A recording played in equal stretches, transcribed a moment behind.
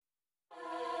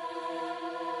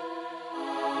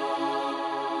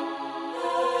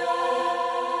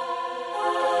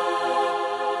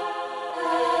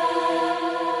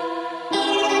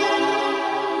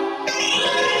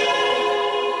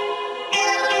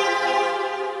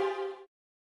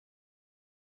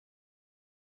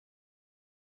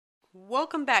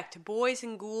Welcome back to Boys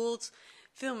and Ghouls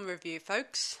Film Review,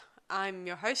 folks. I'm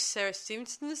your host, Sarah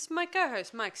Stevenson. This is my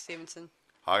co-host, Mike Stevenson.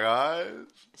 Hi, guys.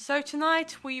 So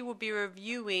tonight we will be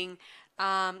reviewing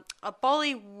a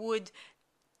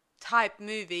Bollywood-type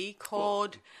movie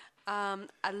called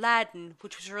Aladdin,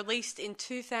 which was released in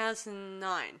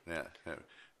 2009. Now,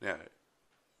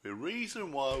 the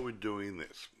reason why we're doing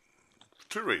this,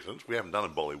 two reasons. We haven't done a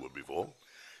Bollywood before.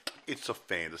 It's a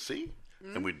fantasy,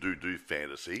 and we do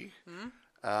fantasy.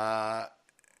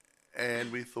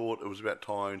 And we thought it was about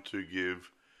time to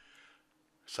give,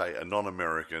 say, a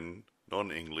non-American,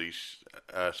 non-English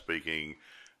speaking,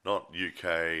 not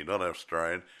UK, not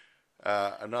Australian,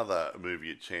 another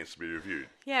movie a chance to be reviewed.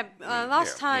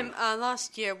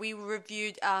 Last year we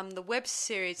reviewed the web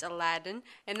series Aladdin,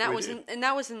 and that was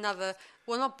another,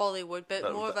 well, not Bollywood,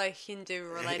 but more of a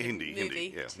Hindu-related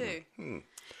movie too.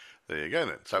 There you go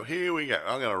then. So here we go.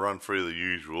 I'm going to run through the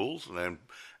usuals,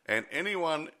 and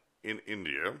anyone in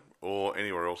India or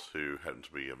anywhere else who happens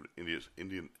to be of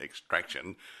Indian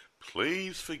extraction,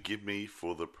 please forgive me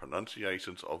for the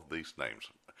pronunciations of these names.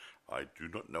 I do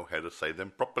not know how to say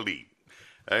them properly.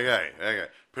 Okay.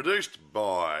 Produced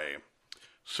by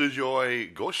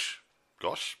Sujoy Ghosh,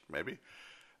 maybe,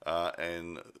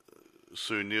 and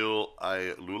Sunil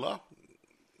A. Lula.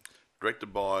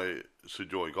 Directed by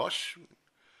Sujoy Ghosh.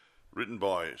 Written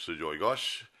by Sujoy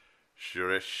Ghosh,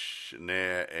 Suresh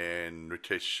Nair, and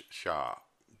Ritesh Shah.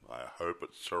 I hope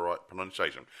it's the right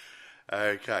pronunciation.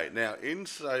 Okay, now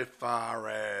insofar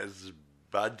as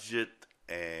budget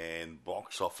and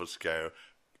box office go,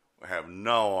 I have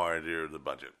no idea of the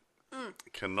budget.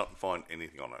 Cannot find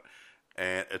anything on it.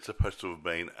 And it's supposed to have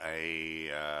been a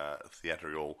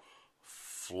theatrical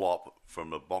flop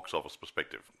from a box office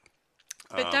perspective.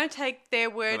 But don't take their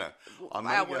word. No. I'm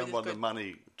not going by the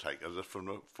money take, as if from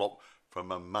a flop from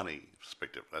a money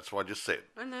perspective. That's what I just said.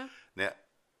 I know. Now,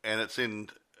 and it's in.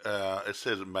 It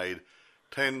says it made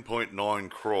 10.9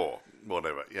 crore,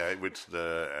 whatever. Yeah, which is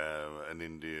an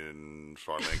Indian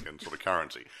Sri Lankan sort of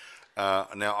currency.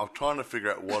 Now I'm trying to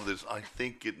figure out what it is. I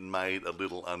think it made a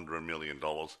little under $1 million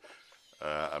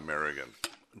American.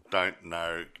 Don't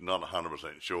know. Not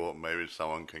 100% sure. Maybe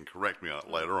someone can correct me on it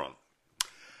later on.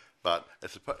 But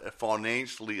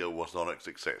financially, it was not a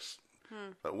success.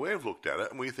 But we've looked at it,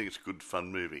 and we think it's a good,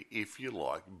 fun movie if you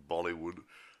like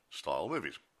Bollywood-style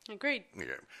movies. Agreed.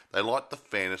 Yeah. They like the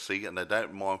fantasy, and they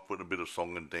don't mind putting a bit of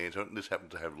song and dance in it. And this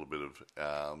happens to have a little bit of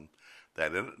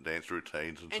that in it, dance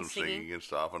routines and some singing and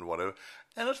stuff and whatever.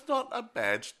 And it's not a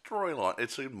bad storyline.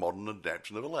 It's a modern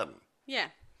adaptation of Aladdin. Yeah.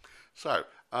 So,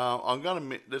 I'm going to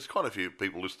admit, there's quite a few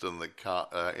people listed in the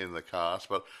cast,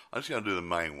 but I'm just going to do the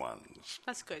main ones.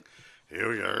 That's good. Here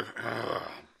we go.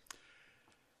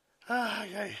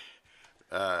 Okay.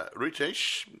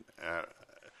 Ritesh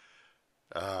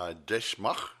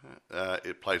Deshmukh,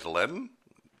 it plays Aladdin.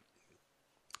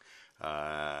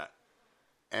 Amitabh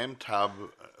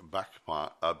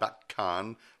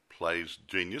Bachchan plays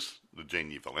Genius, the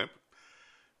genie of the lamp.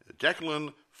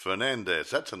 Jacqueline Fernandez,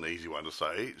 that's an easy one to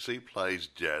say. She plays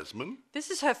Jasmine. This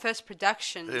is her first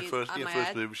production. Her first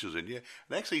movie she was in, yeah.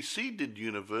 And actually, she did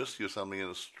university or something in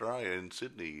Australia, in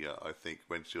Sydney, I think,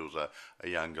 when she was a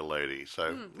younger lady.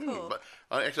 So, cool. But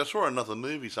I saw another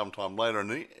movie sometime later,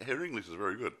 and her English is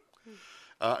very good.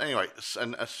 Anyway,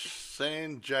 and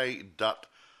Sanjay Dutt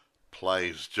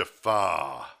plays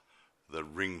Jafar, the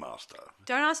ringmaster.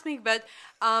 Don't ask me, but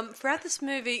throughout this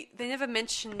movie, they never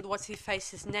mentioned what's his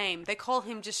face's name. They call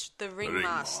him just the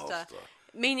ringmaster.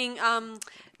 Meaning, I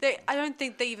don't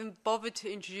think they even bothered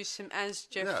to introduce him as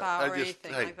Jafar or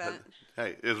anything like that.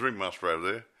 Hey, there's a ringmaster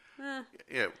over there.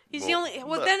 Yeah, he's the only.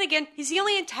 Well, then again, he's the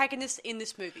only antagonist in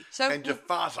this movie. So, and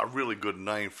Jafar's a really good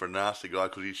name for a nasty guy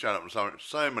because he's shown up in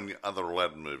so many other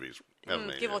Aladdin movies,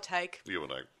 hasn't he? Give or take. Give or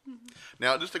take.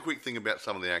 Now, just a quick thing about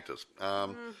some of the actors. Go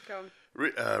on.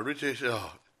 Ritesh,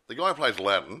 the guy who plays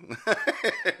Aladdin,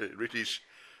 Ritesh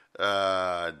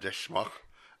Deshmukh.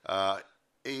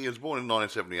 He was born in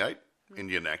 1978.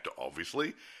 Indian actor,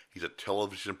 obviously. He's a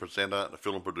television presenter, a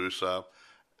film producer.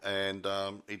 And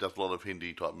he does a lot of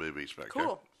Hindi-type movies. Okay?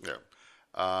 Cool. Yeah.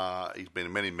 He's been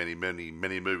in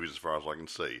many movies as far as I can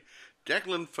see.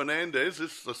 Jacqueline Fernandez,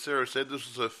 as Sarah said, this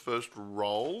is her first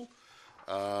role.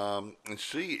 And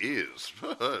she is.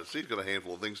 She's got a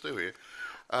handful of things to here.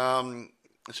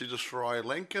 She's a Sri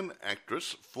Lankan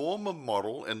actress, former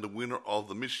model, and the winner of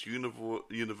the Miss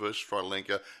Universe Sri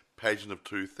Lanka pageant of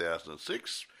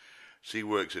 2006. She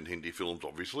works in Hindi films,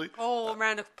 obviously. Oh,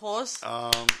 round of applause.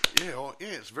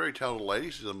 It's a very talented lady.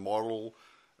 She's a model,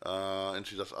 and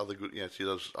she does other good. Yeah, she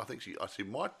does. I think she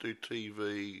might do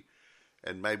TV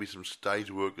and maybe some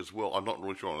stage work as well. I'm not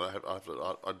really sure.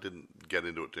 I didn't get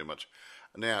into it too much.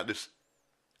 Now, this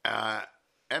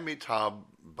Amitabh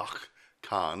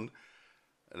Bachchan,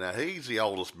 now he's the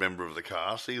oldest member of the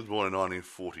cast. He was born in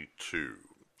 1942.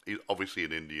 He's obviously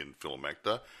an Indian film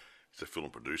actor. He's a film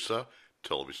producer,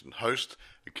 television host,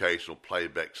 occasional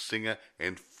playback singer,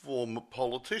 and former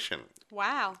politician.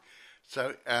 Wow.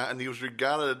 So, and he was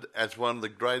regarded as one of the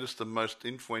greatest and most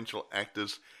influential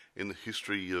actors in the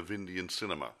history of Indian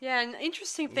cinema. Yeah, an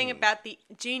interesting thing about the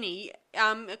genie,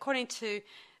 according to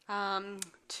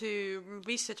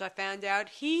research I found out,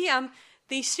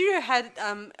 the studio had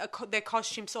their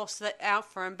costumes all set out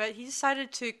for him, but he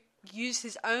decided to use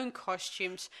his own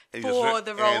costumes for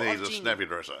the role of Genie. And he's a Genie. snappy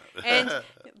dresser.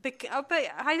 But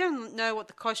I don't know what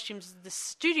the costumes the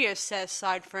studio set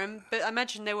aside for him, but I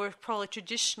imagine they were probably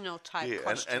traditional type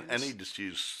costumes. And he just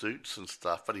used suits and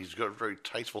stuff, but he's got very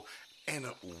tasteful, and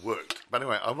it worked. But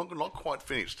anyway, I'm not quite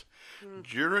finished.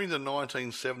 During the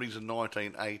 1970s and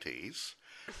 1980s,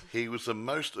 he was the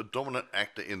most dominant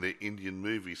actor in the Indian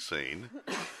movie scene.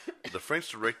 The French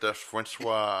director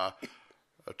Francois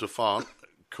Truffaut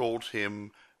called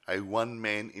him a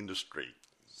one-man industry.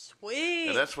 Sweet.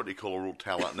 And that's what you call a real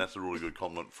talent, and that's a really good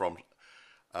compliment from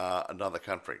another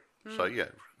country. So, yeah.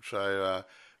 So,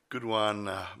 good one,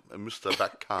 Mr.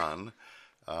 Bachchan.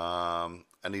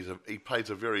 And he plays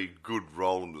a very good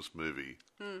role in this movie.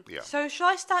 Yeah. So shall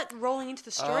I start rolling into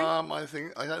the story? I don't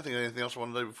think anything else I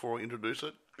want to do before I introduce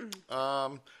it.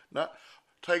 No.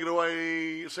 Take it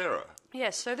away, Sarah.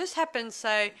 Yes, so this happened,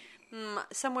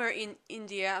 somewhere in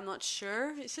India, I'm not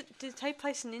sure. Did it take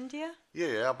place in India?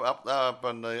 Yeah, up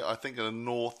in the, I think in the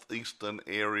northeastern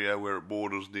area where it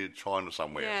borders near China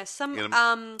somewhere. Yeah, some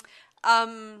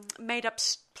made up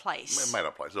place. Made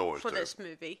up place, always for do. this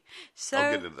movie. So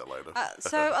I'll get into that later.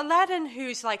 So Aladdin,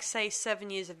 who's like say 7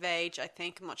 years of age, I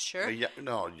think, I'm not sure.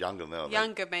 No, younger now.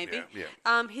 Younger, maybe.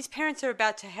 Yeah. His parents are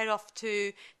about to head off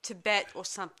to Tibet or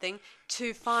something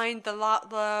to find the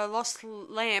lost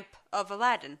lamp of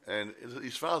Aladdin. And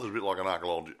his father's a bit like an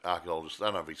archaeologist. I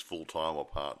don't know if he's full-time or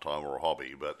part-time or a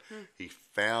hobby, but he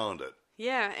found it.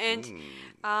 Yeah, and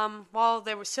while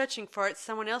they were searching for it,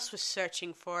 someone else was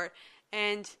searching for it,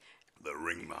 and the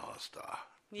ringmaster.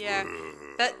 Yeah,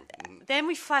 but then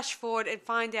we flash forward and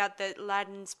find out that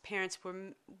Aladdin's parents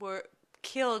were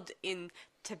killed in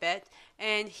Tibet,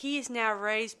 and he is now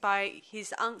raised by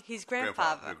his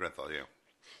grandfather. Grandfather, yeah.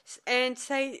 And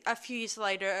say a few years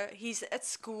later, he's at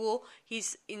school.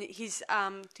 He's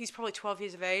probably 12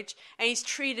 years of age, and he's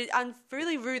treated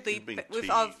really rudely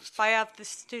by other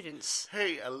students.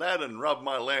 Hey, Aladdin, rub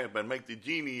my lamp and make the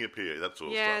genie appear. That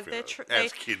sort of stuff.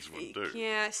 As kids would do.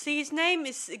 Yeah. See, his name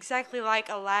is exactly like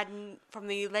Aladdin from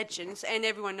the legends, and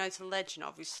everyone knows the legend,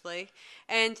 obviously.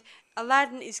 And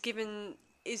Aladdin is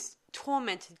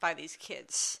tormented by these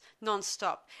kids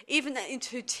non-stop. Even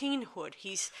into teenhood,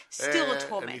 he's still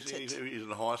tormented. And he's in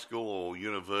high school or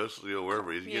university or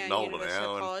wherever. He's getting older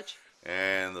now. College.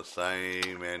 And the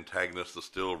same antagonists are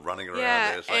still running around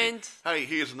there saying, hey,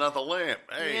 here's another lamp.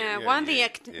 Hey, one of the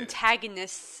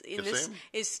antagonists in this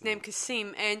is named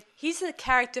Kasim, and he's a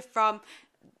character from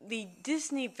the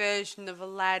Disney version of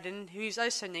Aladdin, who's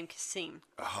also named Kasim.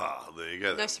 Aha, there you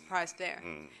go. No surprise there.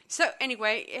 So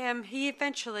anyway, he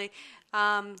eventually,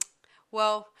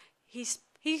 he's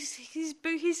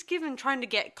given trying to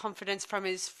get confidence from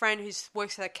his friend who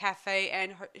works at a cafe,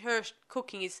 and her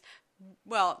cooking is,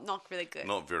 well, not really good.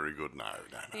 Not very good, no.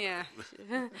 Yeah,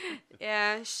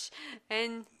 yeah,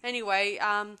 and anyway,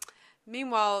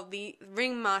 meanwhile, the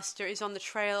ringmaster is on the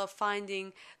trail of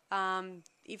finding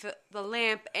either the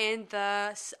lamp and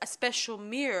a special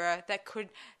mirror that could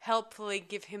helpfully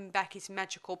give him back his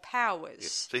magical powers. Yeah.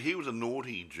 So he was a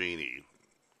naughty genie.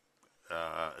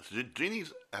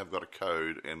 Genies have got a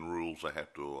code and rules they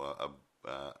have to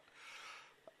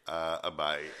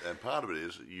obey, and part of it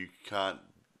is you can't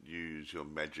use your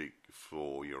magic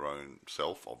for your own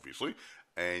self, obviously.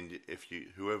 And if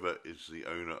whoever is the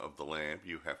owner of the lamp,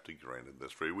 you have to grant him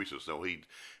those 3 wishes. So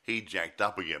he jacked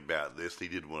up again about this. He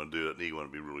didn't want to do it, and he wanted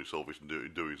to be really selfish and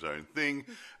do his own thing.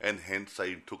 And hence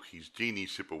they took his genie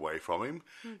ship away from him.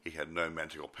 He had no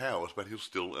magical powers, but he was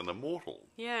still an immortal.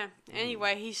 Yeah.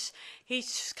 Anyway,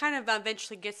 he's kind of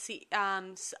eventually gets the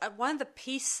one of the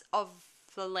piece of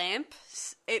the lamp.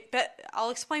 But I'll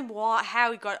explain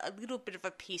how he got a little bit of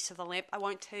a piece of the lamp. I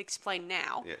won't explain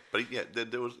now. Yeah, but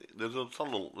there's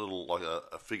some little like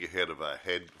a figurehead of a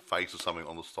head face or something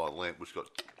on the side of the lamp, which got,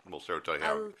 well, Sarah tell you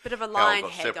how a bit of a lion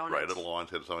got head separated, on it. a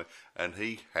lion's head or something, and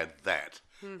he had that,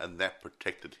 and that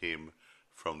protected him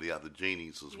from the other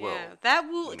genies as well. Yeah, that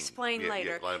will explain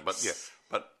later.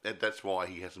 But that's why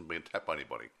he hasn't been tapped by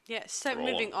anybody. Yeah, so For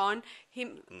all moving on,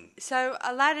 so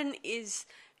Aladdin he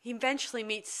eventually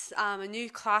meets a new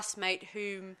classmate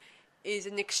who is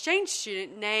an exchange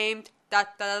student named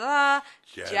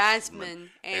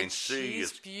Jasmine, and she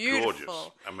she's is beautiful.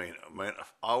 gorgeous. I mean,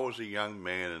 if I was a young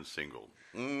man and single,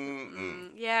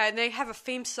 Yeah, and they have a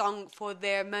theme song for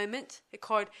their moment. It's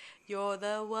called You're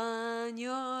the One,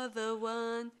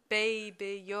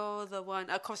 Baby, You're the One.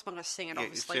 Of course, I'm going to sing it,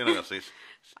 obviously.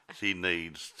 She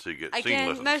needs to get sing Again,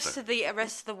 lessons. most of the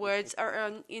rest of the words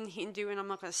are in Hindu, and I'm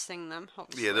not going to sing them,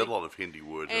 obviously. Yeah, there are a lot of Hindi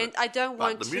words. And I don't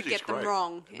want the to get them great.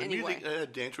 wrong The anyway.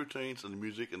 music, dance routines and the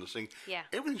music and the singing, Yeah.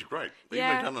 everything's great. Even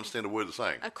Yeah. if you don't understand a word they're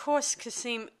saying. Of course,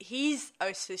 Kasim, he's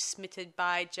also smitten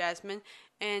by Jasmine,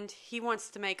 and he wants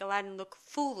to make Aladdin look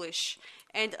foolish.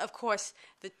 And of course,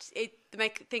 to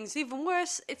make things even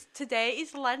worse, today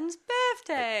is Aladdin's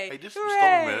birthday. Hey, just Hooray! stop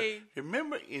a minute.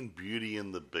 Remember in Beauty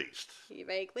and the Beast,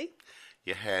 Vaguely.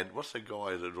 you had, what's the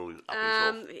guy that really up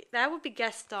himself? That would be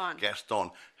Gaston.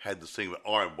 Gaston had the thing that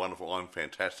I'm wonderful, I'm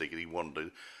fantastic, and he wanted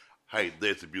to, hey,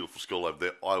 there's a beautiful girl over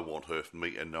there, I want her for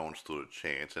me, and no one stood a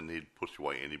chance, and he'd push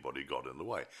away anybody who got in the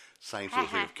way. Same sort of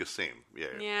thing with Kasim.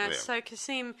 Yeah, so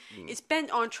Kasim is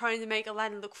bent on trying to make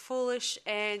Aladdin look foolish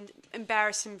and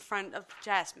embarrass him in front of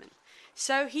Jasmine.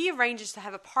 So he arranges to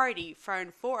have a party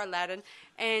thrown for Aladdin,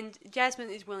 and Jasmine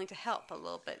is willing to help a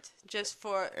little bit, just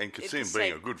for And Kasim,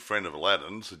 being a good friend of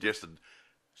Aladdin, suggested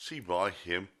she buy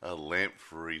him a lamp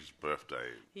for his birthday.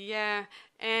 Yeah,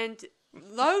 and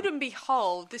lo and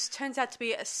behold, this turns out to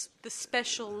be the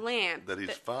special lamp That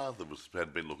his father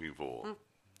had been looking for.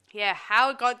 Yeah, how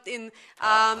it got in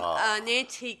an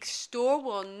antique store,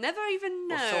 we'll never even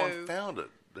know. Well, someone found it,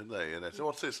 didn't they? And they said,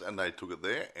 what's this? And they took it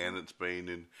there, and it's been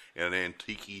in an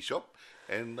antique shop,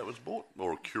 and that was bought,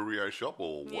 or a curio shop,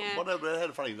 or whatever. It had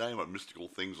a funny name, like Mystical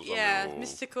Things or something. Yeah,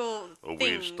 Mystical or Things.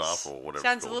 Weird Stuff, or whatever.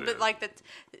 Sounds a little bit like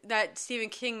that Stephen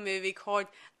King movie called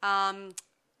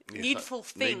Needful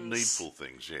Things. Needful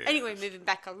Things, yeah. Anyway, moving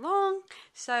back along.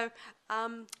 So,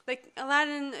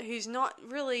 Aladdin, who's not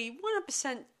really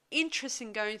 100% interested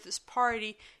in going to this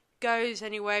party, goes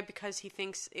anyway because he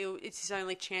thinks it's his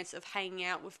only chance of hanging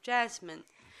out with Jasmine.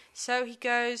 So he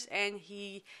goes and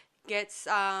he gets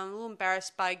a little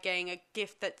embarrassed by getting a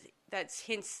gift that's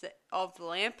hints of the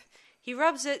lamp. He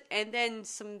rubs it, and then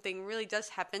something really does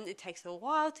happen. It takes a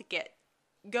while to get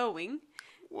going.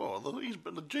 Well,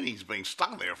 the genie's been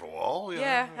stuck there for a while.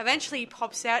 Yeah, eventually he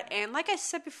pops out, and like I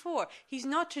said before, he's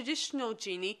not traditional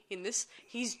genie in this.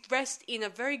 He's dressed in a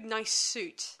very nice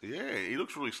suit. Yeah, he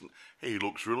looks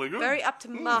really good. Very up to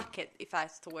market, if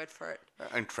that's the word for it.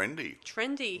 And trendy.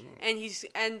 Trendy.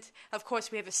 And of course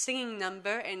we have a singing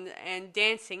number and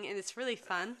dancing, and it's really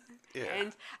fun. Yeah.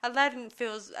 And Aladdin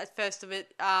feels at first of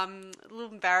it a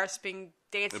little embarrassed being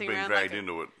dancing around. Being dragged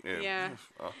into it. Yeah.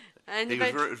 And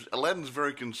Aladdin's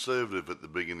very conservative at the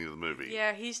beginning of the movie.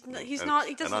 Yeah, he doesn't.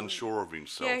 And unsure of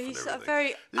himself. Yeah, he's and everything. a very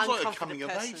It's unconfident like a coming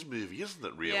person. of age movie, isn't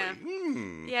it? Really. Yeah.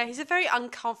 Yeah, he's a very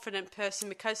unconfident person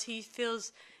because he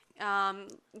feels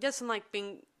he doesn't like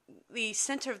being the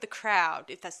center of the crowd,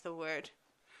 if that's the word.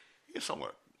 Yeah,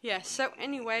 somewhat. Yeah. So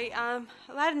anyway,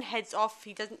 Aladdin heads off.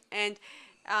 He doesn't, and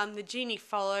the genie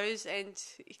follows and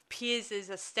appears as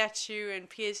a statue and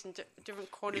appears in different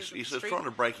corners of the He's street. trying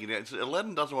to break it out.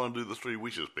 Aladdin doesn't want to do the three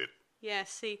wishes bit. Yeah.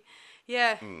 See.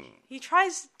 Yeah. He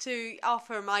tries to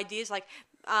offer him ideas like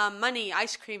money,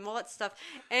 ice cream, all that stuff,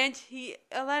 and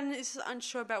Aladdin is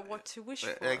unsure about what to wish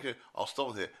for. Actually, I'll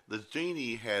stop there. The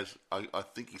genie has, I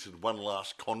think he said, one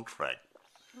last contract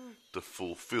to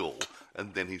fulfill,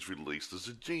 and then he's released as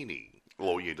a genie.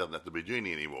 Well, he doesn't have to be a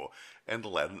genie anymore. And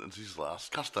Aladdin is his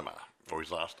last customer, or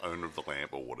his last owner of the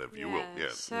lamp, or whatever you will. Yeah.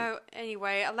 So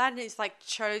anyway, Aladdin is like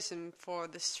chosen for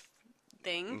this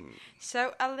thing.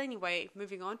 So anyway,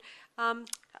 moving on.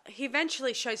 He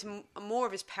eventually shows him more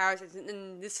of his powers,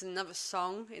 and this is another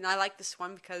song, and I like this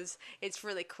one because it's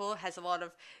really cool. It has a lot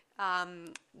of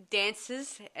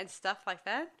dances and stuff like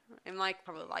that, and Mike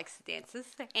probably likes the dances.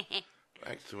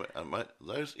 Actually,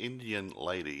 those Indian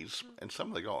ladies and some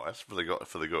of the guys for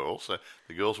the girls. So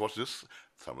the girls watch this.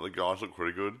 Some of the guys look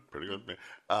pretty good.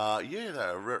 Yeah,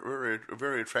 they're very,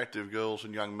 very attractive girls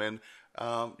and young men.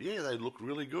 Yeah, they look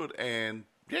really good, and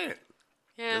yeah.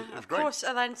 Yeah, it's of great. course,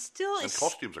 Aladdin still And is.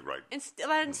 costumes are great. And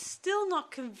Aladdin's still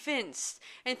not convinced,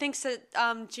 and thinks that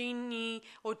Genie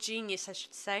or Genius, I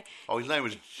should say. Oh, his name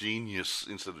was Genius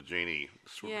instead of Genie.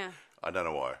 Yeah. I don't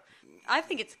know why. I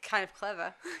think it's kind of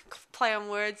clever. Play on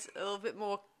words, a little bit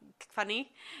more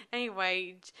funny.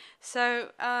 Anyway,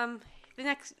 so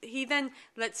he then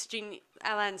lets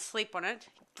Aladdin sleep on it.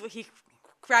 He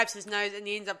grabs his nose, and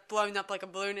he ends up blowing up like a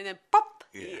balloon, and then pop.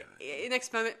 Yeah.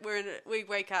 Next moment, we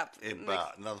wake up. Yeah,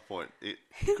 but another point,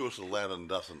 of course, Aladdin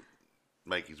doesn't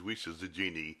make his wishes. The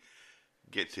genie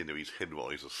gets into his head while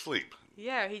he's asleep.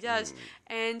 Yeah, he does.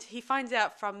 And he finds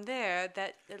out from there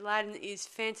that Aladdin is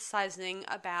fantasizing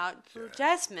about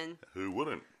Jasmine. Who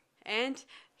wouldn't? And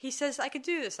he says, I could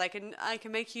do this. I can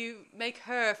make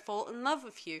her fall in love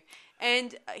with you.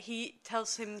 And he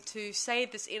tells him to say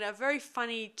this in a very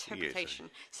funny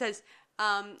interpretation. Says,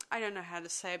 I don't know how to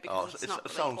say it because it's not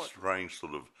really some important. strange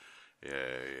sort of,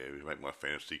 you make my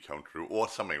fantasy come true, or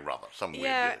something rather, some weird.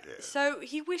 Yeah, so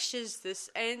he wishes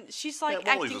this, and she's like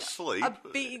while acting he's asleep.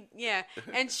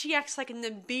 And she acts like an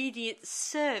obedient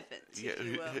servant, if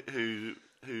you will.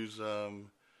 Who's not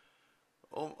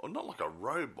like a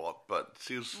robot, but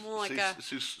she's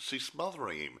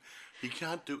smothering him. He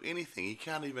can't do anything. He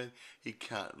can't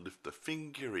lift a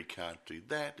finger. He can't do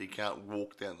that. He can't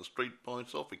walk down the street by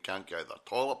himself. He can't go to the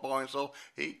toilet by himself.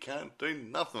 He can't do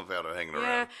nothing without her hanging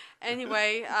around.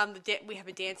 Anyway, we have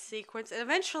a dance sequence, and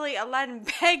eventually Aladdin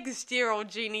begs dear old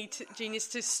genius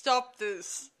to stop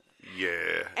this.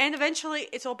 Yeah. And eventually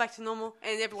it's all back to normal,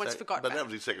 and everyone's forgotten. But that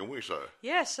was his second wish, though.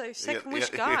 Yeah, so second wish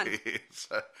gone.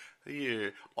 So,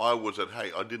 I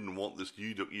didn't want this.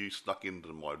 You snuck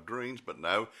into my dreams, but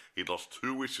no, he lost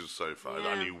 2 wishes so far.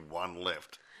 Yeah. Only 1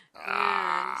 left.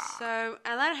 Yeah, so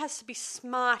Aladdin has to be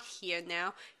smart here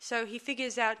now. So he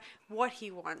figures out what he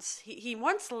wants. He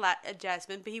wants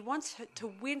Jasmine, but he wants her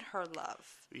to win her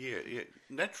love. Yeah,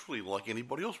 naturally, like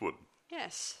anybody else would.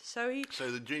 Yes, so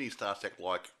the genie starts to act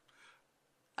like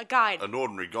a guide, an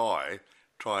ordinary guy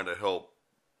trying to help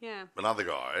another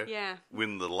guy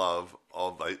win the love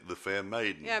of the fair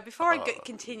maiden. Yeah, before I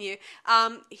continue,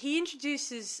 he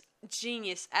introduces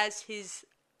Genius as his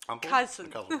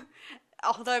cousin.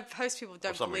 Although most people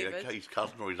don't believe it. His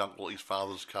cousin or his uncle, his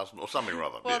father's cousin or something or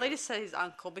other. Well, they just say his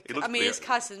uncle. His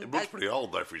cousin. It looks pretty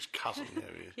old though for his cousin.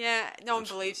 Yeah, no one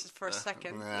believes it for a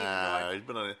second. Nah, he's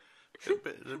been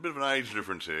there's a bit of an age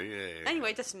difference here, yeah.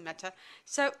 Anyway, it doesn't matter.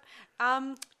 So,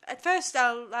 at first,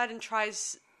 Aladdin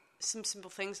tries some simple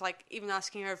things, like even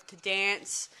asking her to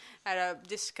dance at a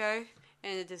disco,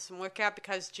 and it doesn't work out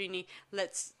because Genie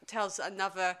tells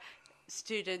another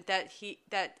student that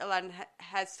Aladdin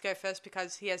has to go first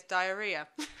because he has diarrhea.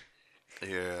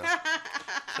 Yeah.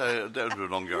 So that was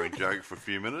an ongoing joke for a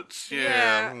few minutes.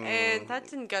 Yeah, and that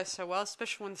didn't go so well,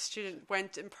 especially when the student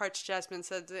went and approached Jasmine and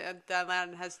said that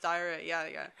Aladdin has diarrhea.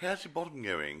 Yeah. How's your bottom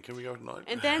going? Can we go tonight?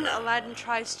 And then Aladdin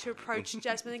tries to approach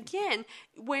Jasmine again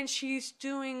when she's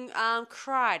doing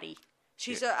karate.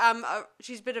 She's a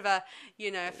bit of a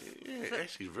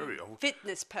she's very old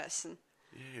fitness person.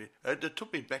 Yeah, it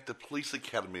took me back to Police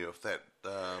Academy of that.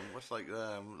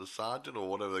 The sergeant or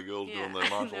whatever the girls do on their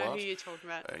martial arts. I know who you're talking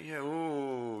about. Okay.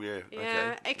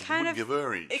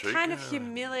 It kind of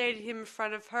humiliated him in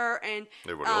front of her and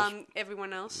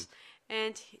everyone else.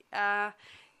 And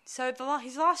so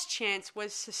his last chance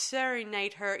was to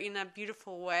serenade her in a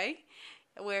beautiful way,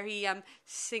 where he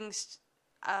sings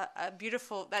a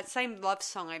beautiful that same love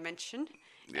song I mentioned.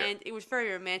 Yeah. And it was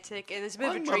very romantic, and there's a bit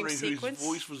of a dream sequence. Whose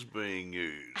voice was being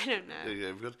used? I don't know.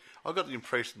 Yeah, because I got the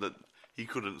impression that he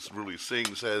couldn't really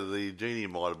sing, so the genie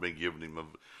might have been giving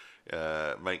him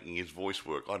making his voice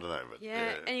work. I don't know. But,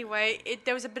 Anyway,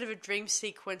 there was a bit of a dream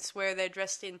sequence where they're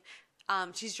dressed in.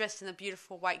 She's dressed in a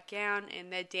beautiful white gown,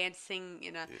 and they're dancing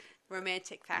in a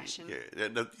romantic fashion. Yeah,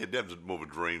 that was more of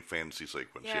a dream fantasy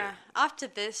sequence. Yeah. After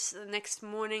this, the next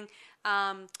morning,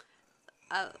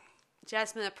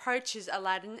 Jasmine approaches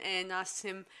Aladdin and asks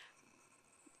him,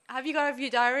 "Have you got over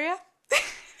your diarrhea?"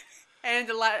 and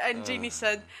Genie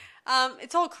said,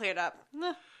 "It's all cleared up."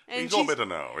 And he's all better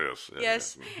now, yes.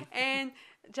 Yes. And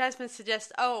Jasmine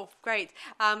suggests, "Oh, great.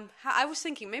 I was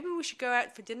thinking maybe we should go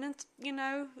out for dinner,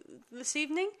 this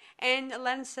evening." And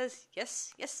Aladdin says,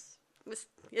 yes, let's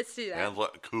do that. Sounds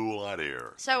like a cool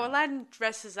idea. So Aladdin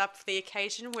dresses up for the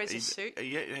occasion, wears his suit.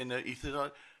 Yeah, and he said,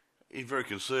 he's very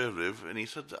conservative, and he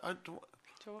said, I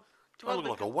look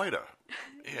like a waiter.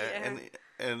 Yeah,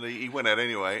 and he went out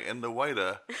anyway, and the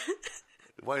waiters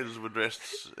were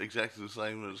dressed exactly the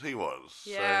same as he was.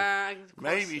 Yeah, so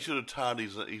maybe he should have tied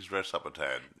his dress up a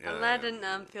tad. Aladdin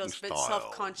feels a bit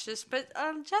self-conscious, but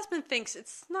Jasmine thinks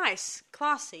it's nice,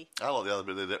 classy. I like the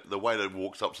other bit. The waiter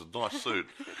walks up, says, "Nice suit."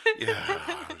 Yeah.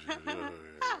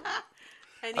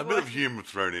 Anyway. A bit of humour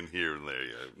thrown in here and there,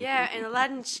 Yeah, and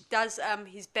Aladdin does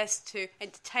his best to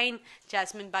entertain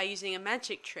Jasmine by using a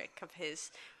magic trick of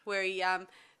his, where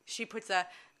she puts a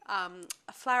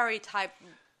flowery type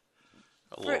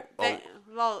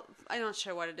Well, I'm not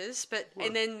sure what it is, but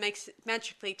and then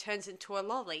magically turns into a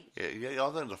lolly. Yeah. I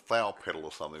think it's a flower petal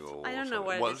or something. Or I don't know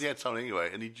something. what it is. He had something anyway,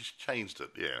 and he just changed it.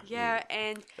 Yeah. Yeah,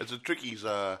 and It's a trick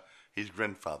his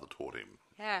grandfather taught him.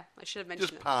 yeah, I should have mentioned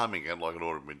Just palming it like an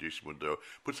ordinary magician would do.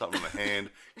 Put something in the hand,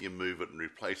 you move it and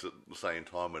replace it at the same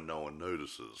time when no one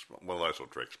notices. One of those sort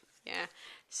of tricks. Yeah.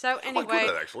 So Quite anyway, good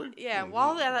at it, actually. Yeah.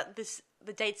 While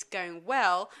the date's going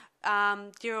well,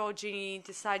 dear old Genie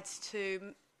decides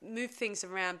to move things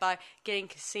around by getting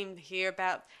Kasim to hear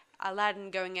about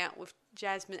Aladdin going out with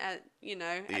Jasmine.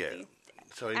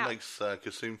 So he makes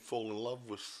Kasim fall in love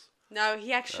with. No,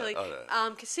 he actually.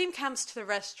 Kasim comes to the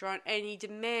restaurant and he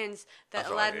demands that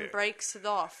Aladdin breaks it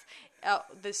off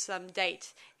this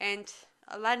date, and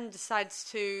Aladdin decides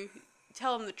to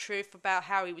tell him the truth about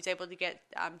how he was able to get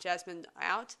Jasmine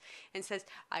out, and says,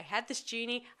 I had this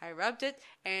genie, I rubbed it,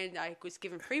 and I was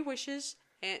given 3 wishes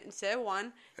instead of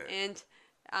 1, and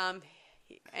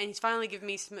he's finally given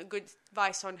me some good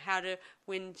advice on how to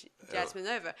win Jasmine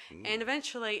over. And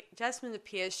eventually Jasmine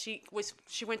appears. She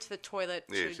went to the toilet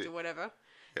to do whatever,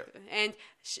 and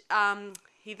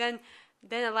he then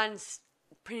Aladdin's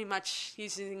pretty much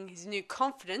using his new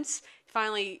confidence,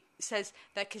 finally says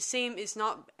that Kasim is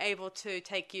not able to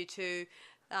take you to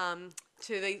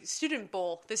the student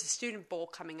ball. There's a student ball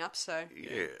coming up, so...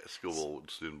 Yeah, school ball,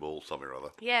 student ball, something or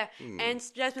other. Yeah, and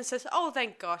Jasmine says, oh,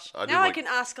 thank gosh, now I can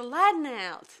ask Aladdin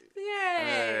out.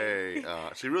 Hey, Yay!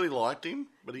 she really liked him,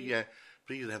 but he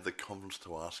didn't have the confidence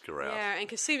to ask her out. Yeah, and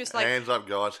Kasim is like... Hands up,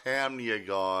 guys. How many of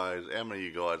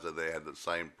you guys out there had the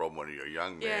same problem when you're a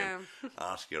young man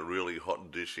asking a really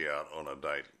hot dish out on a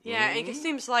date? Yeah, and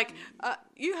Kasim's like,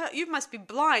 you must be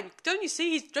blind. Don't you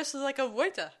see he's dressed like a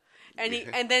waiter?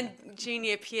 And then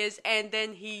Genie appears, and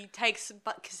then he takes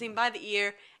Kasim by the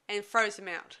ear and throws him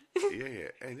out.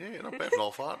 Not bad,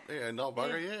 no fart. Yeah, no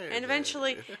bugger, yeah. And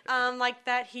eventually, like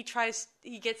that, he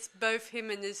gets both him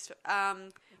and his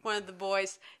one of the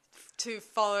boys to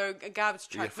follow a garbage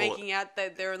truck, making out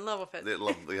that they're in love with it. They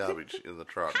love the garbage in the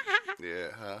truck.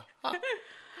 Anyway,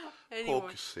 poor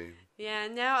Kasim. Yeah,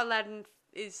 now Aladdin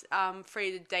is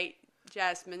free to date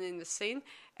Jasmine in the scene,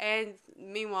 and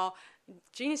meanwhile,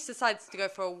 Genius decides to go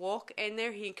for a walk, and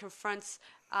there he confronts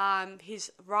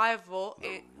his rival,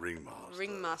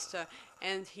 Ringmaster,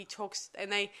 and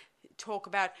they talk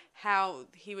about how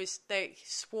they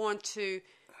sworn to,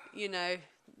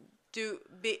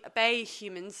 obey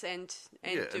humans and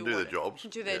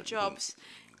do their jobs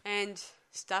and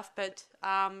stuff, but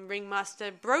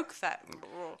Ringmaster broke that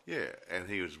rule. Yeah, and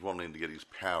he was wanting to get his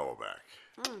power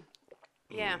back.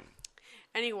 Yeah.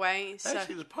 Anyway,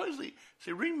 actually, supposedly,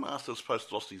 Ringmaster was supposed to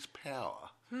have lost his power.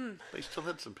 But he still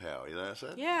had some power,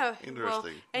 so yeah.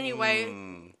 Interesting. Well,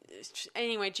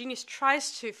 anyway, Genius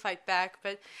tries to fight back,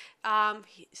 but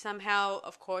somehow,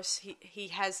 of course, he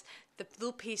has the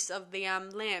little piece of the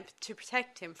lamp to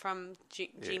protect him from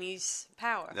Genie's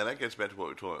power. Now that gets back to what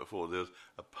we were talking about before. There's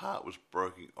a part was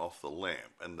broken off the lamp,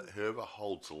 and whoever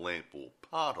holds the lamp or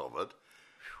part of it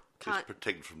is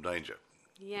protected from danger.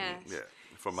 Yeah.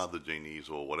 From other genies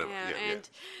or whatever. And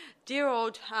dear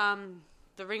old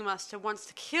the Ringmaster wants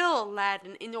to kill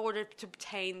Aladdin in order to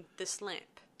obtain this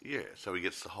lamp. Yeah, so he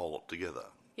gets the whole lot together.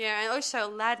 Yeah, and also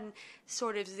Aladdin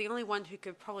sort of is the only one who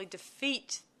could probably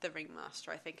defeat the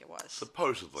Ringmaster, I think it was.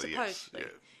 Supposedly. Yes. Yeah.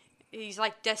 He's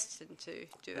like destined to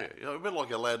do that. Yeah, a bit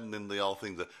like Aladdin in the old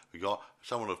thing that we got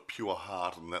someone of pure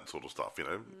heart and that sort of stuff,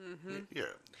 Mm-hmm. Yeah.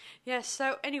 Yeah,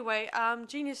 so anyway,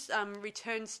 Genius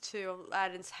returns to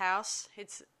Aladdin's house.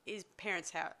 It's his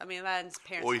parents' house. Aladdin's parents'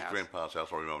 house. Or his grandpa's house,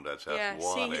 or his mum and dad's house,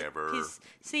 whatever.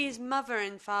 His mother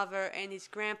and father and his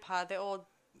grandpa, they're all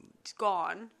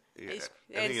gone. Yeah,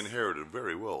 and he inherited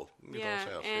very well.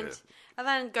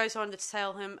 Aladdin goes on to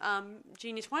tell him,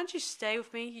 Genius, why don't you stay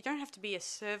with me? You don't have to be a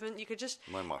servant. You could just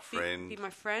be my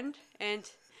friend. And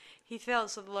he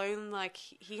feels alone, like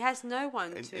he has no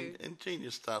one to... And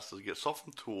Genius starts to get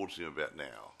softened towards him about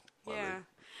now.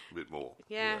 A bit more.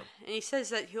 Yeah, and he says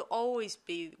that he'll always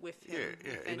be with him.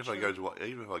 Yeah. Even if I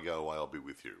go away, I'll be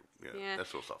with you. Yeah, that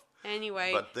sort of stuff. Anyway,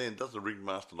 but then does the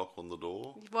Ringmaster knock on the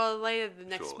door? Well, later the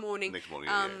next morning,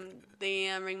 the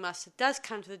Ringmaster does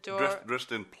come to the door,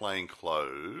 dressed in plain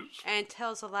clothes, and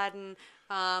tells Aladdin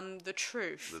the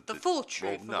truth, the full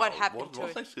truth of what happened to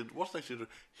him. What's they said?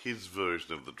 His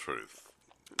version of the truth.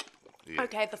 Yeah.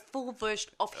 Okay, the full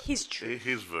version of his truth.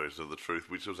 His version of the truth,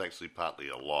 which was actually partly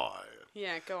a lie.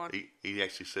 Yeah, go on. He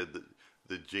actually said that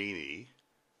the genie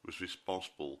was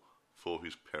responsible for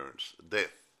his parents'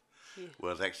 death.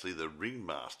 whereas actually the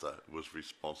ringmaster was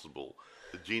responsible.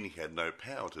 The genie had no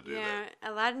power to do Yeah,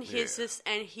 that. Aladdin hears this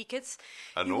and he gets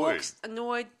Annoyed. He walks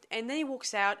annoyed, and then he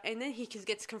walks out, and then he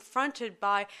gets confronted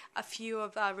by a few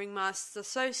of Ringmaster's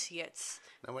associates.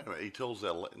 Now wait a minute. He tells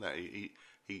Aladdin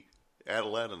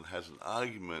has an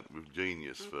argument with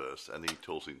Genius first, and he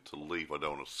tells him to leave. I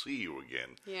don't want to see you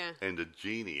again. Yeah. And the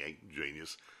genie,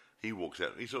 Genius, he walks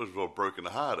out. He's sort of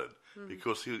broken-hearted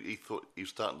because he thought he was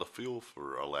starting to feel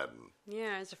for Aladdin.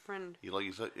 Yeah, as a friend.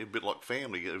 He's a bit like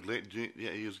family. He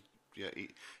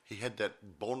had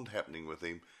that bond happening with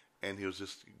him, and he was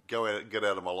just get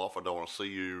out of my life. I don't want to see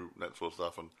you, that sort of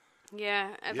stuff. And Yeah,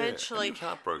 eventually. and he was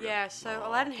heartbroken. Yeah, so Oh,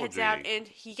 Aladdin poor heads out Genie. and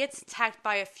he gets attacked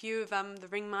by a few of the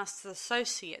Ringmaster's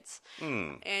associates.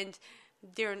 And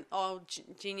dear old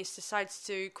Genius decides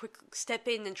to quick step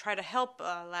in and try to help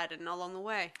Aladdin along the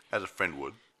way. As a friend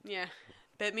would. Yeah.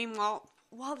 But meanwhile,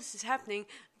 while this is happening,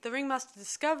 the Ringmaster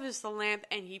discovers the lamp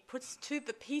and he puts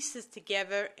the pieces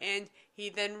together and he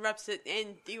then rubs it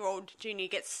and the old Genie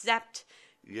gets zapped.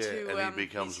 Yeah, to, and he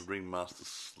becomes Ringmaster's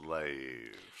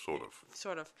slave, sort of.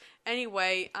 Sort of.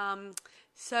 Anyway,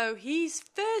 so his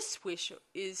first wish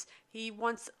is he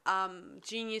wants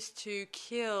Genius to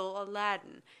kill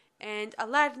Aladdin. And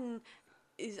Aladdin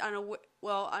is unaware.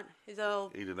 Well, He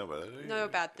didn't know about that. know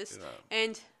about this, Yeah.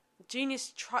 and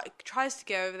Genius tries to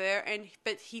go over there,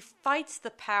 but he fights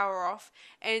the power off.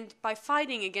 And by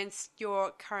fighting against your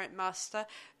current master,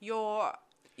 your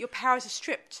powers are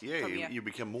stripped. Yeah, from you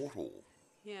become mortal.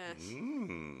 Yes.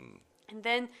 Mm. And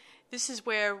then this is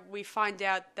where we find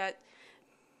out that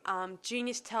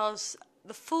Genius tells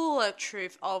the full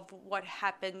truth of what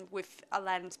happened with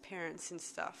Aladdin's parents and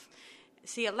stuff.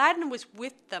 See, Aladdin was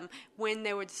with them when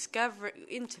they were discovered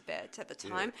in Tibet at the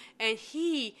time, and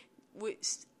he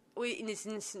was, in his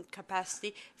innocent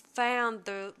capacity, found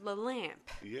the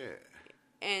lamp. Yeah.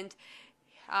 And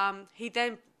he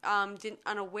then,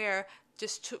 unaware,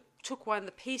 just took one of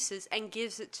the pieces and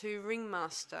gives it to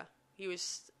Ringmaster.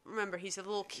 Remember, he's a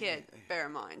little kid, bear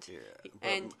in mind.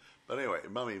 Yeah. But anyway,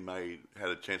 Mummy had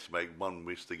a chance to make one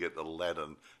wish to get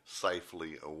Aladdin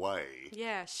safely away.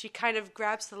 Yeah, she kind of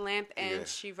grabs the lamp and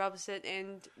she rubs it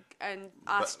and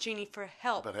asks Genie for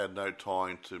help. But had no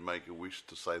time to make a wish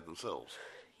to save themselves.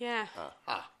 Yeah.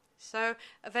 So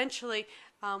eventually,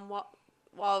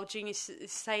 while Genie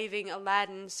is saving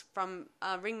Aladdin's from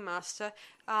Ringmaster,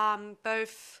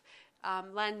 both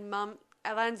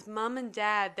Aladdin's mum and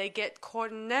dad, they get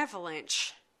caught in an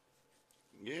avalanche.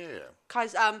 Yeah.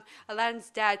 Because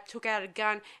Aladdin's dad took out a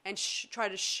gun and tried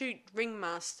to shoot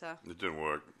Ringmaster. It didn't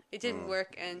work. It didn't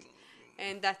work,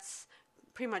 and that's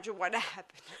pretty much what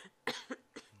happened.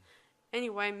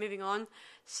 Anyway, moving on.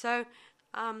 So,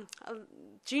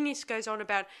 Genius goes on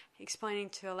about explaining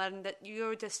to Aladdin that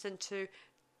you're destined to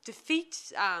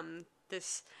defeat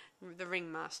the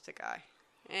Ringmaster guy.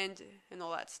 And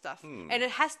all that stuff, and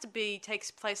it has to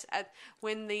takes place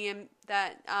when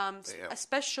a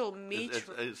special meteor.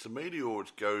 It's a meteor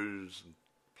which goes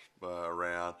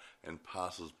around and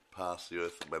passes past the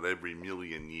Earth about every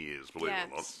million years. Believe it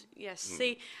or not. Yes.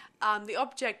 See, the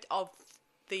object of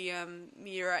the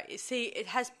mirror it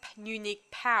has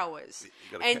unique powers,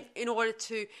 and in order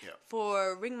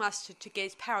for Ringmaster to get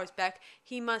his powers back,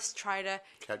 he must try to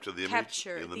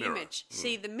capture the image.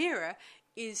 See, the mirror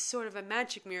is sort of a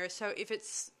magic mirror, so if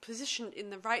it's positioned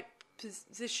in the right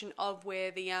position of where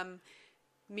the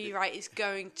mirror is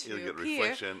going to get appear,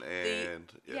 reflection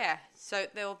so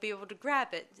they'll be able to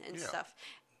grab it and stuff.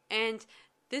 And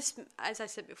this, as I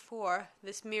said before,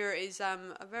 this mirror is a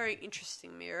very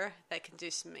interesting mirror that can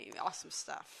do some awesome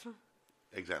stuff.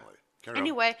 Exactly.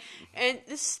 Anyway, and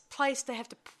this place they have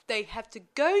to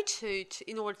go to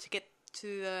in order to get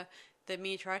to the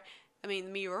mirror,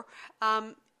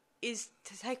 is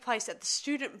to take place at the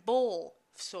student ball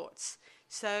of sorts.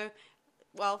 So,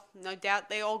 well, no doubt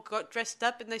they all got dressed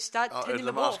up and they start tending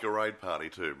the ball. It's a masquerade party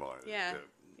too, mate. Yeah,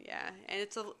 and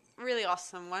it's a really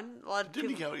awesome one. A lot of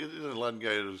Didn't Aladdin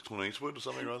go to Clint Eastwood or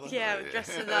something like that? Yeah,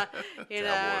 dressed in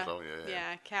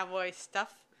cowboy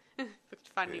stuff. Looked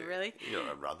funny, really.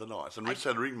 Yeah, rather nice. And Rich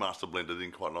had Ringmaster blended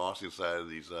in quite nicely, so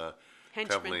these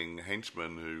travelling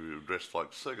henchmen who dressed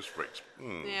like circus freaks.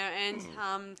 Yeah,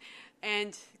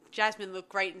 and Jasmine looked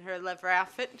great in her leather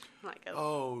outfit.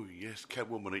 Oh, yes,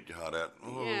 Catwoman, eat your heart out.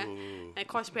 Oh. Yeah. And of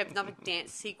course, we have another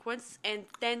dance sequence. And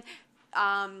then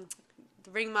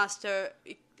the Ringmaster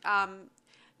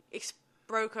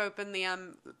broke open the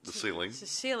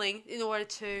ceiling in order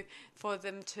for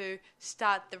them to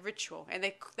start the ritual. And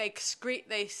they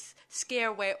scare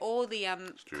away all the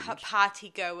party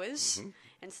goers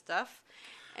and stuff.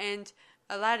 And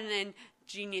Aladdin and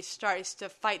Genius starts to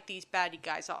fight these baddie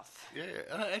guys off. Yeah,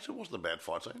 and it actually wasn't a bad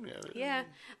fight scene. Yeah,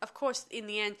 of course. In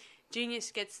the end,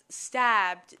 Genius gets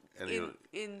stabbed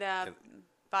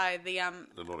by the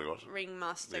naughty guys.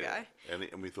 ringmaster guy.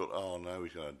 And we thought, oh no,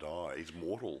 he's going to die. He's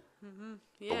mortal.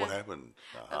 Yeah. But what happened?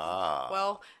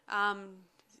 Well,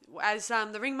 as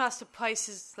the ringmaster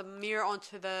places the mirror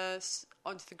onto the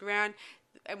ground,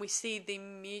 and we see the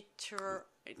meteor.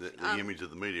 The image of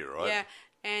the meteor, right? Yeah,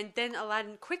 and then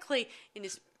Aladdin quickly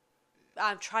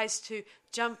tries to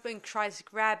jump and tries to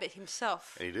grab it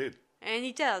himself. And he did. And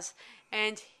he does.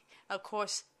 And, of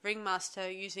course,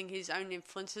 Ringmaster, using his own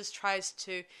influences, tries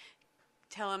to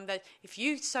tell him that if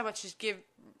you so much as give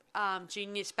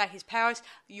Genius back his powers,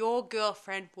 your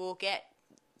girlfriend will get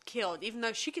killed, even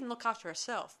though she can look after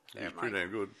herself. He's pretty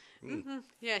damn good. Mm-hmm.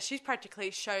 Yeah, she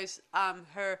practically shows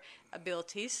her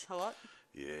abilities a lot.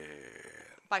 Yeah.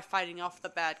 By fighting off the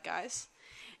bad guys.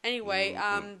 Anyway,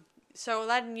 so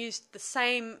Aladdin used the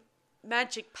same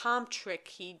magic palm trick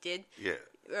he did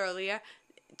earlier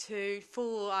to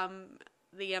fool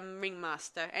the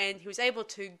ringmaster, and he was able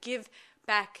to give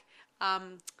back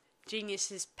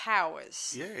Genius's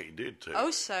powers. Yeah, he did too.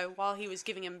 Also, while he was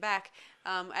giving him back,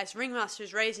 as Ringmaster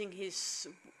is raising his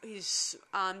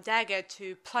dagger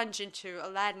to plunge into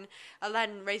Aladdin,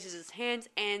 Aladdin raises his hands,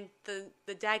 and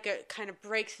the dagger kind of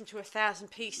breaks into 1,000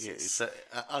 pieces. Yeah, it's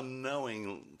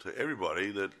unknowing to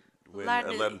everybody that when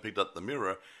Aladdin picked up the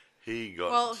mirror, he got...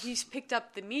 Well, he's picked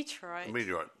up the meteorite. The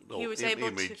meteorite. He was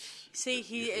able to... See,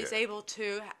 he is able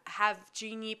to have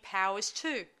genie powers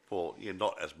too. Well, yeah,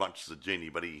 not as much as the genie,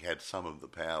 but he had some of the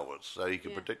powers, so he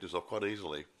could protect himself quite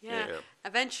easily. Yeah.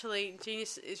 Eventually,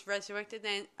 Genius is resurrected,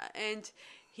 and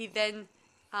he then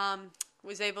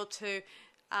was able to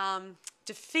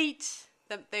defeat...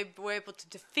 They were able to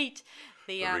defeat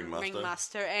the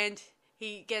ringmaster, and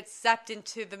he gets zapped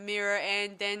into the mirror,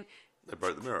 and then... They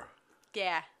broke the mirror.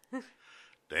 Yeah.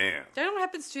 Damn. Don't know what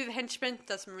happens to the henchman.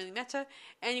 Doesn't really matter.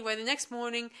 Anyway, the next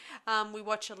morning, we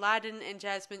watch Aladdin and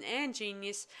Jasmine and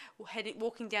Genius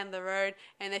walking down the road,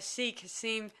 and they see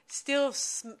Kasim still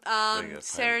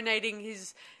serenading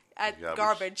his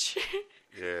garbage.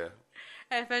 Yeah.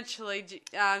 And eventually,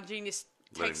 Genius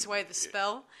takes away the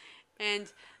spell,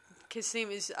 and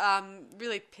Kasim is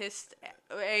really pissed,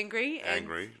 angry.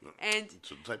 And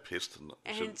shouldn't say pissed.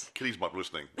 Kitties might be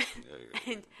listening.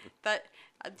 But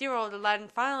dear old Aladdin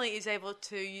finally is able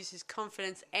to use his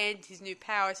confidence and his new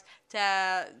powers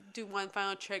to do one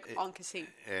final trick on Kasim.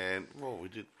 And, well,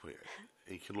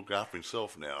 he can look after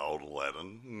himself now, old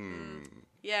Aladdin.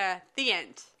 Yeah, the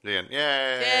end. The end.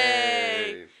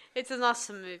 Yay! It's an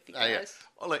awesome movie, guys.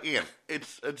 Yeah. Well, again,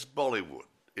 it's Bollywood.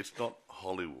 It's not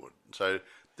Hollywood. So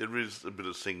there is a bit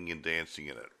of singing and dancing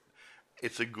in it.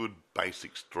 It's a good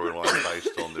basic storyline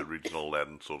based on the original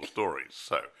Aladdin sort of stories.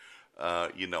 So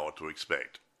you know what to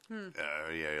expect.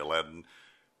 Aladdin,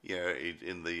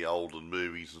 in the olden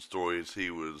movies and stories,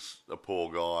 he was a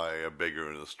poor guy, a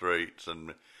beggar in the streets,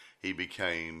 and he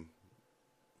became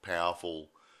powerful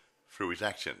through his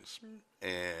actions.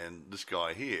 And this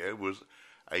guy here was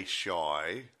a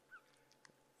shy,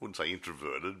 wouldn't say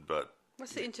introverted, but...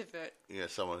 What's the introvert? Yeah,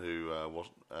 someone who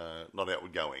wasn't not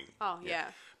outward going. Oh, yeah.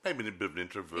 Maybe a bit of an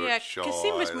introvert, shy.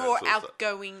 Kasim was more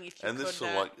outgoing, if you could. And this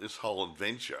sort of this whole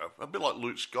adventure, a bit like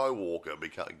Luke Skywalker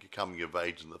coming of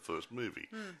age in the first movie.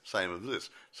 Same as this.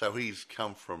 So he's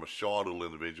come from a shy little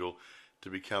individual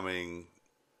to becoming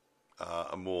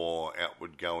a more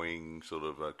outward going, sort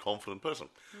of confident person.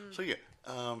 So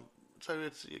so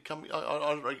it's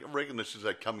I reckon this is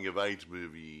a coming of age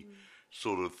movie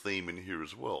sort of theme in here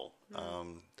as well.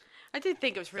 I did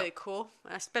think it was really cool,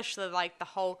 especially like the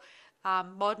whole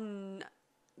modern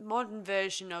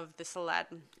version of this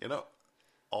Aladdin. You know,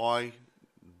 I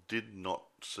did not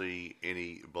see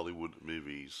any Bollywood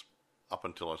movies up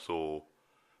until I saw,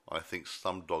 I think,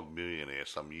 Slumdog Millionaire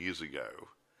some years ago,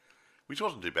 which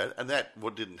wasn't too bad, and that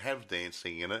didn't have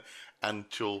dancing in it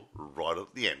until right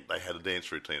at the end. They had a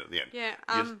dance routine at the end. Yeah,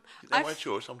 no my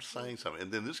choice. I'm saying something,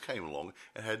 and then this came along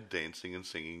and had dancing and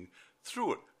singing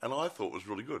through it, and I thought it was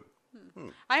really good.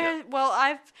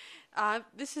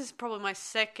 This is probably my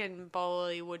second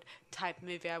Bollywood type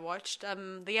movie I watched.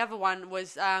 The other one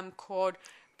was called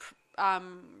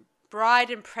Bride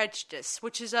and Prejudice,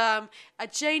 which is a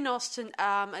Jane Austen,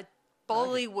 a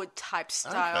Bollywood type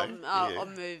style of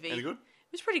movie. Any good?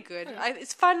 It was pretty good.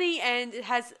 It's funny and it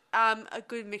has a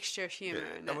good mixture of humour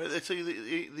in it. I mean,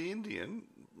 see, the Indian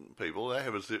people, they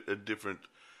have a different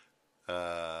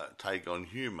take on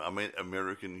humour. I mean,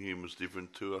 American humour is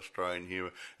different to Australian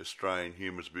humour. Australian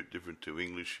humour is a bit different to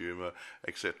English humour,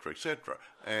 etc., etc.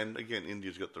 And again,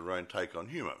 India's got their own take on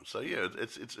humour. So yeah,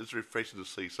 it's refreshing to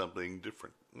see something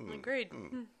different. Agreed.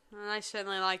 And I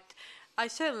certainly liked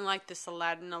this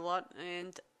Aladdin a lot,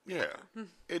 and yeah,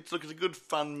 it's a good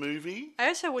fun movie. I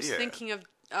also was thinking of.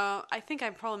 I think I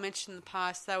probably mentioned in the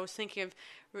past that I was thinking of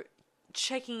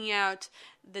checking out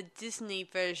the Disney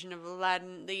version of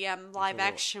Aladdin, the live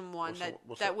action one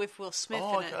that with Will Smith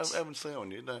in it. I haven't seen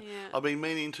one yet. No. Yeah. I've been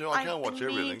meaning to. I can't watch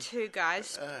everything. Me too,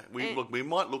 guys. We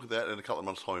might look at that in a couple of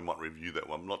months' time. We might review that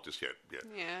one, not just yet.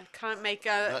 Yeah, can't make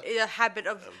a habit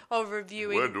of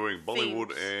reviewing. We're doing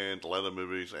Bollywood and Aladdin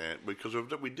movies, and because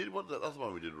we did what the other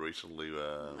one we did recently.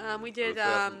 We did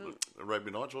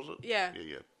Arabian Nights, was it? Yeah.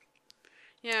 Yeah.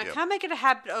 Yeah, can't make it a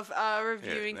habit of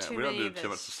reviewing too many of We don't do too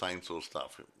much the same sort of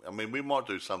stuff. I mean, we might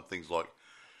do some things like,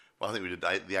 well, I think we did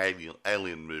the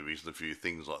Alien movies and a few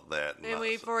things like that. And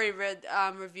we've already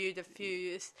reviewed a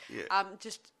few.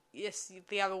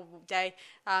 The other day,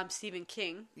 Stephen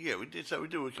King. Yeah, we did. So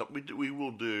we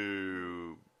will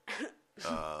do.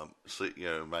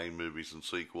 Main movies and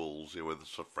sequels, whether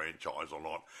it's a franchise or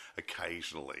not,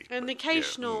 occasionally. And the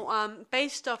occasional,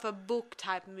 based off a book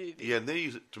type movie. Yeah,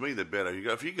 these to me they're better.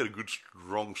 If you get a good,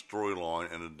 strong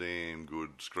storyline and a damn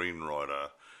good screenwriter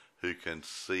who can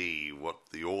see what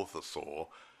the author saw,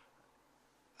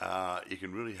 you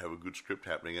can really have a good script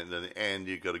happening, and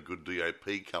you've got a good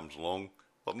DOP comes along.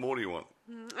 What more do you want?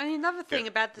 And another thing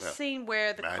about the scene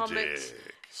where the comet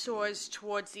soars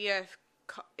towards the Earth.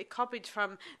 It copied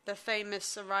from the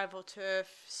famous Arrival to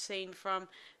Earth scene from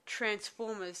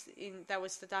Transformers that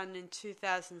was done in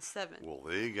 2007. Well,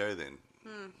 there you go then.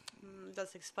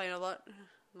 Does explain a lot.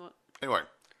 Anyway,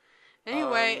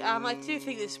 I do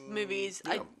think this movie is.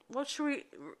 Yeah. What should we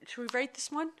rate this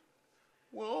one?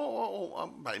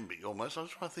 Well, maybe almost. I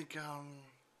was trying to think.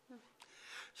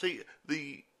 See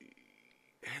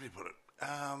how do you put it?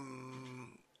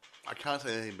 I can't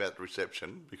say anything about the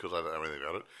reception because I don't know anything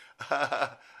about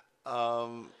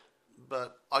it.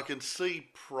 But I can see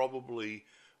probably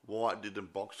why it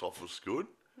didn't box office good.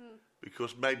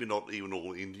 Because maybe not even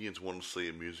all Indians want to see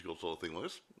a musical sort of thing like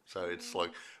this. So it's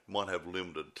like, might have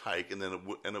limited take, and then it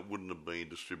wouldn't have been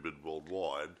distributed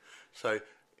worldwide. So,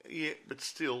 yeah, but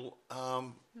still,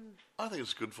 I think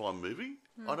it's a good, fine movie.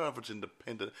 I don't know if it's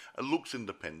independent. It looks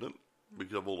independent.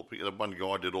 Because of all the people, one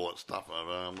guy did all that stuff.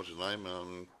 What's his name?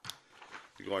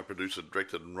 The guy produced it,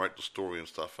 directed, and wrote the story and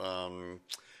stuff.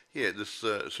 This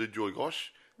Sujoy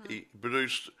Ghosh. He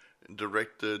produced,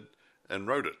 directed, and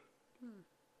wrote it.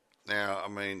 Now, I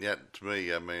mean, to me,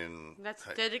 that's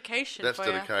dedication. That's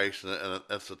dedication, and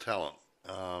that's the talent.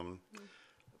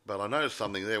 But I noticed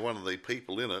something there. One of the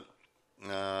people in it,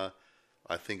 I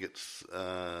think it's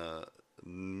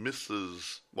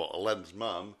Aladdin's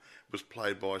mum, was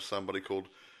played by somebody called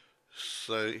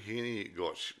Sohini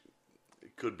Ghosh.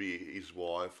 It could be his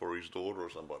wife or his daughter or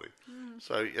somebody.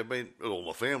 So, I mean, all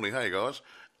the family, hey guys.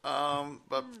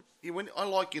 But I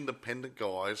like independent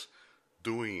guys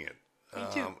doing it.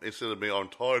 Instead of being, I'm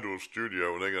tied to a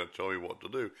studio and they're going to tell me what to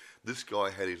do. This guy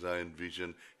had his own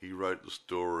vision. He wrote the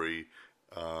story.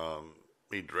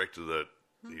 He directed it.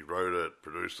 He wrote it,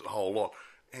 produced it, a whole lot.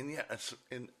 And yeah, it's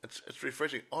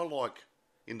refreshing. I like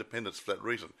independence for that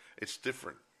reason. It's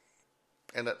different,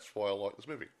 and that's why I like this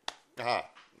movie. Aha!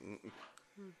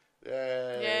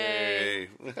 Yay!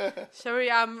 So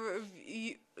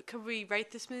can we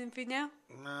rate this movie now?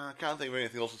 No, I can't think of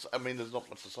anything else. I mean, there's not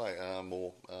much to say.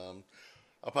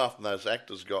 Apart from those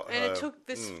actors got. And it took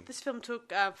this film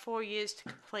took 4 years to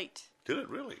complete. Did it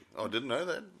really? I didn't know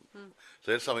that.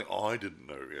 So that's something I didn't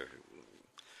know. Yeah.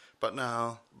 But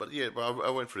I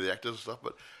went through the actors and stuff,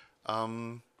 but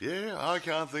I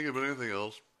can't think of anything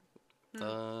else.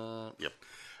 Yep.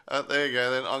 There you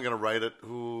go, then. I'm going to rate it.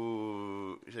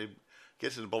 Ooh,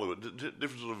 gets into Bollywood.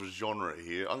 Different sort of genre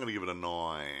here. I'm going to give it a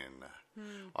 9.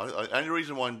 Only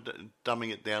reason why I'm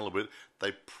dumbing it down a little bit,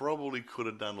 they probably could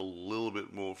have done a little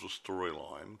bit more of the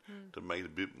storyline to make it a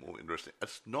bit more interesting.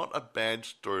 It's not a bad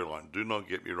storyline, do not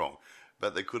get me wrong,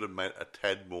 but they could have made it a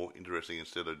tad more interesting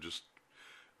instead of just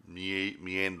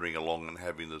meandering along and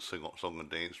having the song and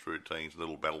dance routines,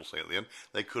 little battle scene at the end.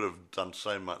 They could have done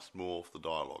so much more of the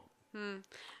dialogue.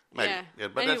 Maybe. Yeah,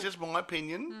 but that's just my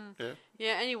opinion.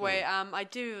 Yeah, anyway, I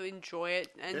do enjoy it,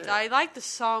 and I like the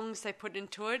songs they put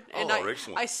into it, and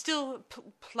excellent. I still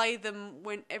play them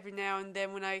every now and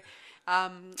then when I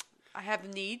have a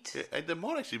need. Yeah, and there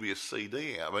might actually be a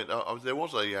CD. I mean, there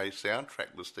was a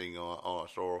soundtrack listing I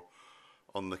saw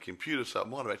on the computer, so it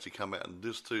might have actually come out in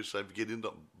this too. So if you get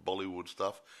into Bollywood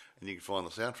stuff and you can find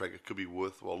the soundtrack, it could be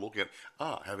worthwhile looking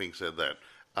at. Having said that,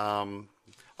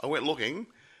 I went looking.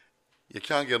 You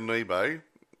can't get it on eBay.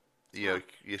 You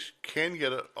can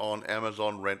get it on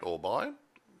Amazon Rent or Buy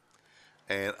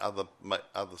and other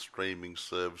streaming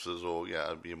services, or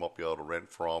you might be able to rent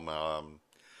from.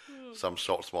 Some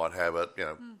shops might have it,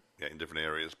 in different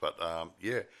areas. But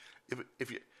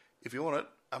if you want it,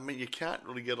 I mean, you can't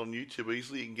really get on YouTube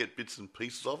easily. You can get bits and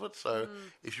pieces of it. So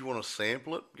if you want to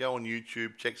sample it, go on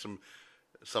YouTube, check some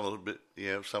of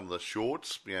the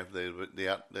shorts,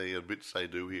 the bits they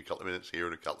do here, a couple of minutes here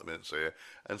and a couple of minutes there,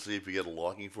 and see if you get a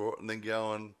liking for it, and then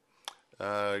go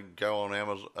on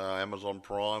Amazon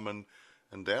Prime and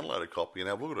download a copy and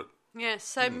have a look at it. Yeah,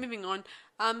 so moving on.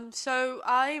 So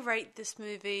I rate this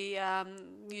movie,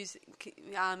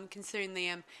 considering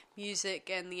the music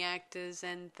and the actors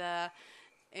and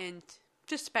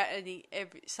just about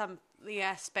some of the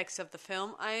aspects of the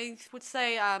film. I would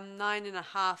say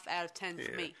 9.5 out of 10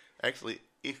 for me. Actually,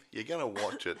 if you're going to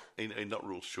watch it, and you're not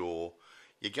real sure,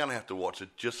 you're going to have to watch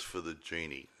it just for the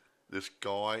genie. This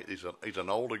guy, he's an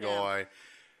older guy.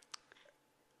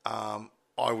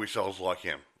 I wish I was like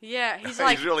him. Yeah, he's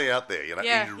he's really out there,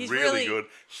 Yeah, he's really good,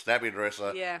 snappy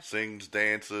dresser, sings,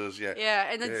 dances,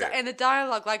 Yeah, and the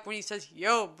dialogue, like when he says,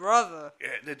 "Yo, brother." Yeah,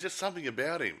 there's just something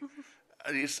about him.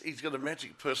 He's got a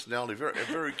magic personality, a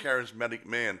very charismatic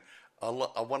man. I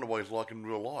wonder what he's like in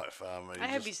real life. I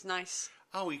hope he's nice.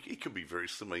 Oh, he could be very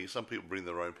similar. Some people bring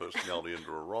their own personality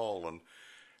into a role, and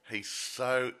he's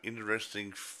so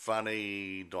interesting,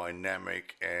 funny,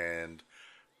 dynamic, and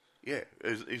he's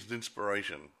an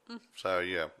inspiration. So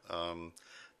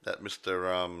that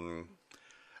Mr.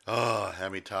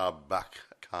 Amitabh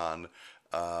Bachchan,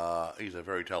 he's a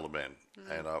very talented man,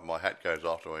 and my hat goes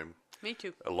off to him. Me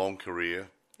too. A long career.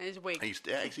 And his wig.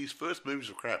 His first movies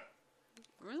were crap.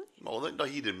 Really? Well, no,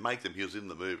 he didn't make them. He was in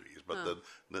the movies, but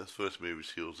the first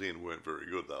movies he was in weren't very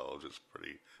good. They were just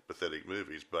pretty pathetic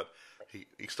movies. But he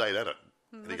stayed at it,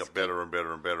 and he got better and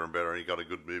better and better and better. And he got a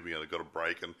good movie, and he got a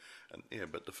break,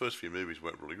 but the first few movies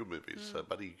weren't really good movies.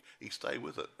 But he stayed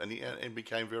with it, and he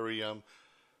became very a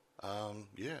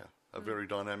very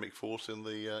dynamic force in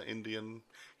the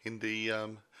Hindi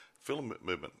film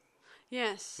movement.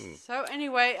 Yes. So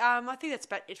anyway, I think that's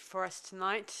about it for us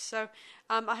tonight. So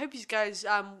I hope you guys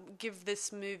give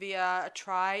this movie a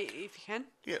try if you can.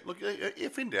 Yeah, look,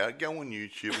 if in doubt, go on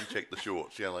YouTube and check the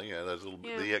shorts. Those little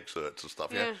the excerpts and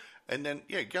stuff. Yeah, and then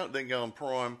go on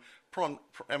Prime.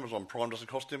 Amazon Prime doesn't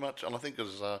cost too much, and I think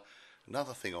there's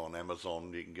another thing on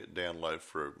Amazon you can get download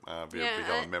for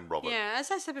become a member of it. Yeah,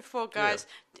 as I said before, guys,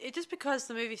 just because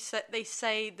the movie they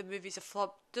say the movie's a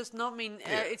flop does not mean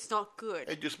it's not good.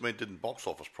 It just meant it didn't box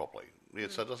office properly.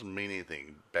 So it doesn't mean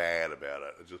anything bad about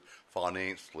it. It's just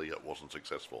financially it wasn't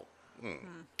successful.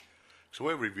 So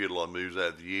we've reviewed a lot of movies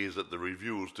over the years that the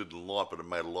reviewers didn't like, but it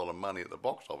made a lot of money at the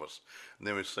box office. And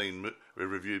then we've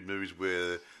reviewed movies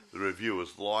where the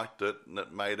reviewers liked it and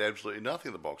it made absolutely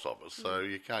nothing at the box office. So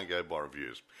you can't go by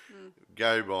reviews.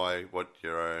 Go by what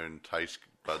your own taste,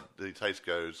 but the taste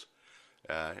goes,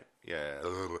 how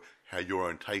your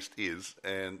own taste is.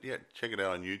 And check it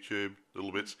out on YouTube,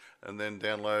 little bits, and then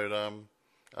download.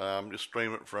 Just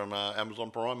stream it from Amazon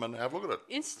Prime and have a look at it.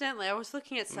 Incidentally, I was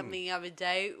looking at something the other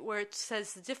day where it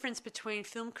says the difference between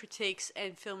film critiques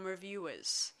and film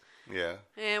reviewers. Yeah.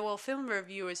 And well, film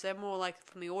reviewers, they're more like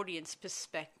from the audience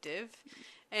perspective,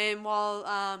 and while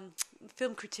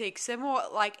film critiques, they're more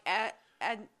like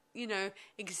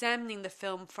examining the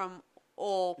film from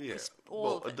all of it.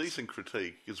 A decent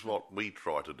critique is what we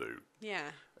try to do.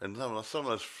 Yeah. And some of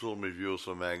those film reviewers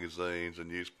for magazines and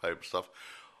newspaper stuff,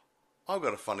 I've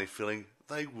got a funny feeling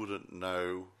they wouldn't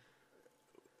know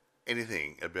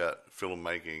anything about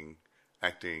filmmaking,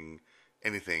 acting,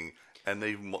 anything, and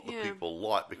even what the people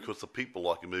like, because the people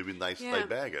like a movie and they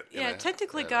bag it.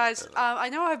 Technically, guys, I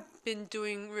know I've been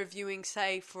doing reviewing,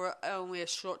 say, for only a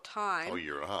short time. A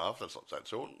year and a half, that's not that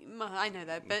short. I know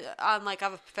that, but unlike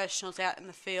other professionals out in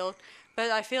the field,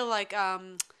 but I feel like, I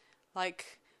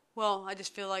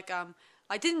just feel like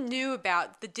I didn't know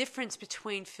about the difference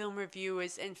between film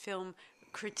reviewers and film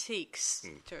critiques.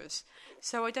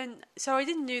 So I didn't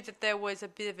know that there was a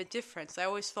bit of a difference. I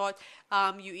always thought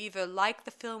you either like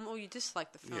the film or you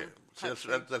dislike the film. Yeah,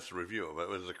 so that's a reviewer.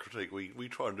 But as a critique, we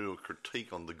try to do a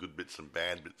critique on the good bits and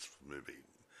bad bits of the movie.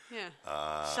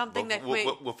 Yeah, something that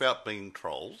without being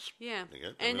trolls. Yeah,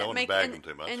 and don't want to bag them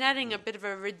too much. And adding a bit of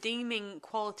a redeeming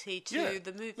quality to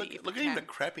the movie. Look even a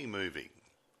crappy movie.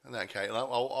 Okay, and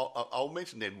I'll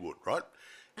mention Ed Wood, right?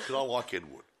 Because I like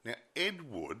Ed Wood. Now, Ed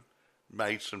Wood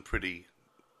made some pretty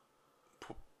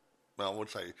I would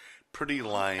say, pretty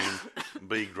lame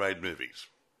B-grade movies.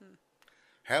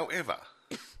 However,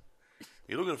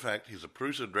 you look at the fact he's a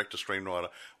producer, director, screenwriter,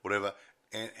 whatever,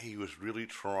 and he was really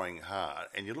trying hard.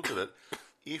 And you look at it,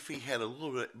 if he had a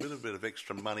little bit of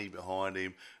extra money behind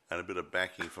him and a bit of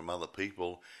backing from other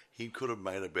people, he could have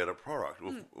made a better product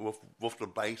with the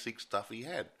basic stuff he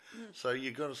had. So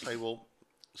you've got to say, well,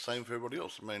 same for everybody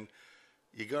else. I mean,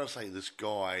 you got to say this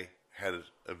guy had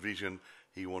a vision.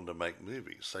 He wanted to make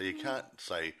movies. So you can't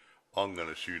say, I'm going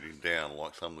to shoot him down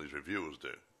like some of these reviewers do.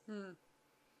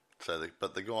 So,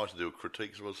 but the guys do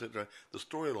critiques, etc. The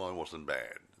storyline wasn't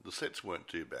bad. The sets weren't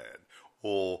too bad.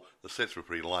 Or the sets were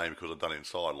pretty lame because they're done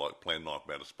inside, like Plan 9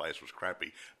 from Outer Space was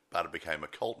crappy, but it became a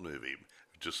cult movie.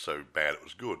 Just so bad it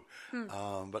was good.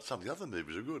 But some of the other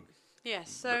movies are good. Yeah,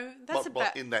 so that's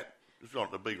about... in that, it's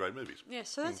not the B-grade movies. Yeah,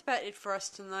 so that's about it for us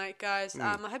tonight, guys.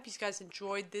 I hope you guys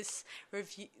enjoyed this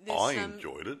review. I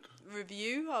enjoyed it.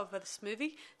 Review of this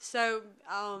movie. So,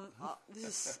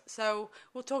 so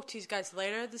we'll talk to you guys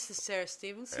later. This is Sarah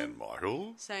Stevenson And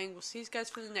Michael. saying we'll see you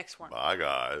guys for the next one. Bye,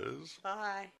 guys.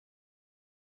 Bye.